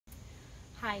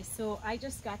Hi, so I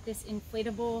just got this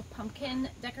inflatable pumpkin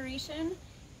decoration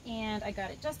and I got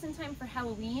it just in time for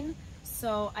Halloween.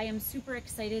 So I am super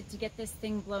excited to get this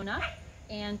thing blown up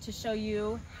and to show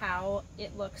you how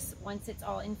it looks once it's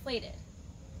all inflated.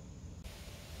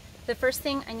 The first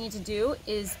thing I need to do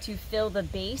is to fill the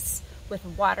base with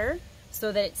water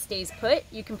so that it stays put.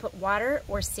 You can put water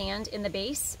or sand in the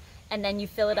base and then you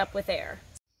fill it up with air.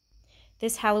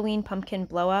 This Halloween pumpkin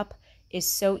blow up is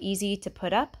so easy to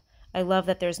put up. I love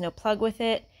that there's no plug with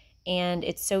it and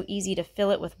it's so easy to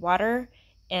fill it with water,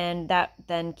 and that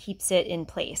then keeps it in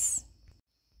place.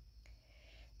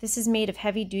 This is made of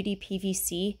heavy-duty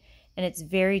PVC and it's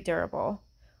very durable.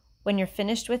 When you're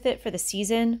finished with it for the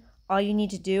season, all you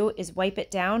need to do is wipe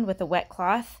it down with a wet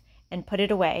cloth and put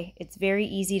it away. It's very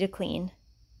easy to clean.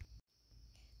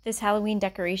 This Halloween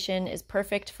decoration is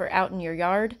perfect for out in your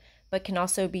yard, but can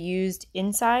also be used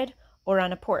inside or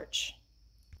on a porch.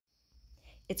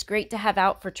 It's great to have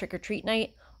out for trick-or-treat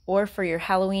night or for your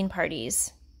Halloween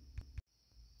parties.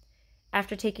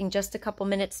 After taking just a couple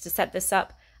minutes to set this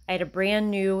up, I had a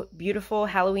brand new, beautiful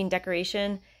Halloween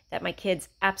decoration that my kids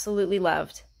absolutely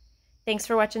loved. Thanks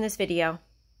for watching this video.